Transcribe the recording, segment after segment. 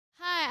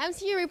I'm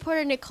senior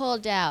reporter Nicole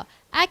Dow.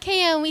 At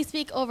KM, we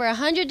speak over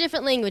 100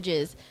 different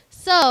languages.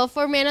 So,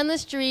 for Man on the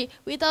Street,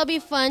 we thought it would be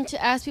fun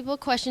to ask people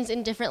questions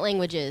in different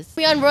languages.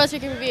 We on Royal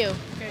Speaking Review.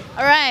 Okay.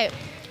 All right.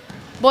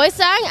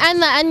 Boysang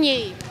and la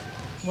Anyi.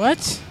 What?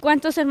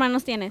 ¿Cuántos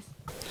hermanos tienes?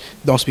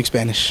 Don't speak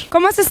Spanish.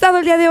 ¿Cómo has estado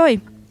el día de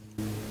hoy?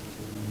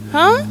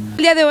 ¿Ah?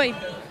 El día de hoy.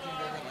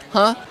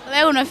 Huh?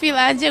 Leo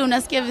unafilaje?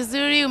 Unasikia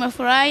vizuri?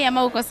 Umefurahi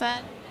ama uko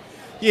sad?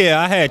 Yeah,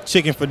 I had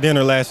chicken for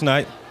dinner last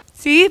night.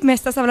 Sí, me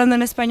estás hablando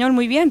en español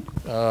muy bien.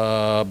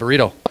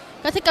 Burrito.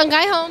 Go take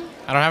Kangay home.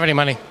 I don't have any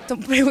money.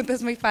 Son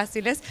preguntas muy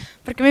fáciles.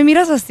 ¿Por qué me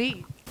miras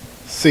así?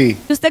 Sí.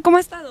 ¿Y usted cómo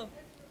ha estado?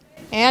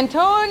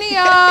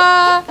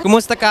 Antonia!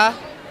 Kumusta ka?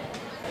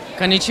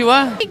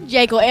 Konnichiwa.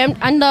 Jacob,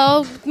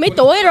 ando, mấy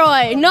tuổi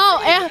rồi? No,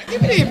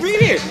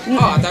 Read it. Oh,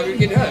 I thought we were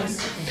getting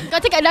us. có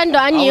thích ăn đồ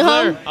ăn nhiều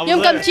không?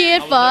 Giống cơm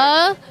chiên,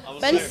 phở,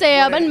 bánh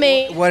xèo, bánh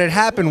mì. What had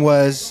happened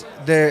was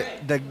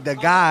the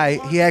guy,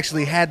 he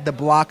actually had the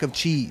block of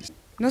cheese.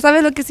 ¿No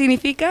sabes lo que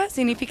significa?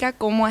 Significa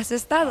cómo has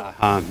estado.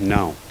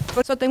 No.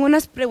 Por eso tengo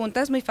unas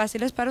preguntas muy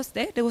fáciles para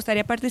usted. ¿Le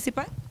gustaría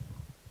participar?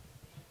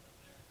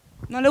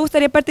 ¿No le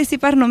gustaría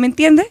participar? ¿No me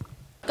entiende?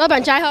 Có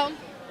bạn trai không?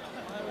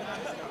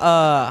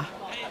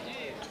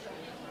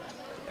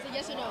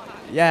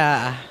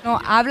 Yeah. ¿No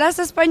hablas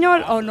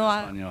español o no?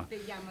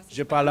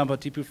 Je parle un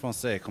petit peu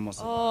français. Comment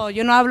ça? Oh,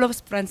 yo no hablo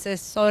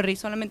francés, sorry,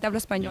 solamente hablo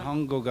español. 日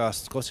本語が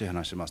少し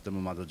話します。でも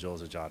まだ上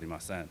手じゃあり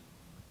ません。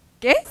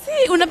 ¿Qué?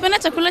 Sí, unapenda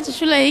chakula cha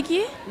shule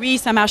hiki? Oui,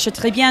 ça marche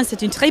très bien,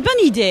 c'est une très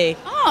bonne idée.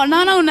 Oh,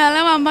 naona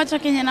unaelewa ambacho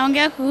Kenya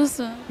naongea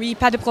kuhusu. Oui,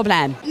 pas de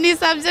problème. Ni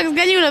subjects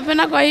gani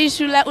unapenda kwa hii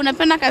shule?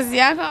 Unapenda kazi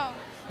yako?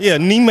 Yeah,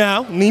 ni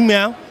mao, ni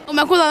mao.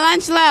 Umekula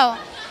lunch leo?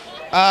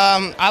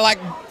 I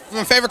like,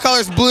 my favorite color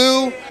is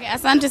blue. Okay,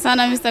 asante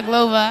sana Mr.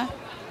 Glover.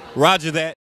 Roger that.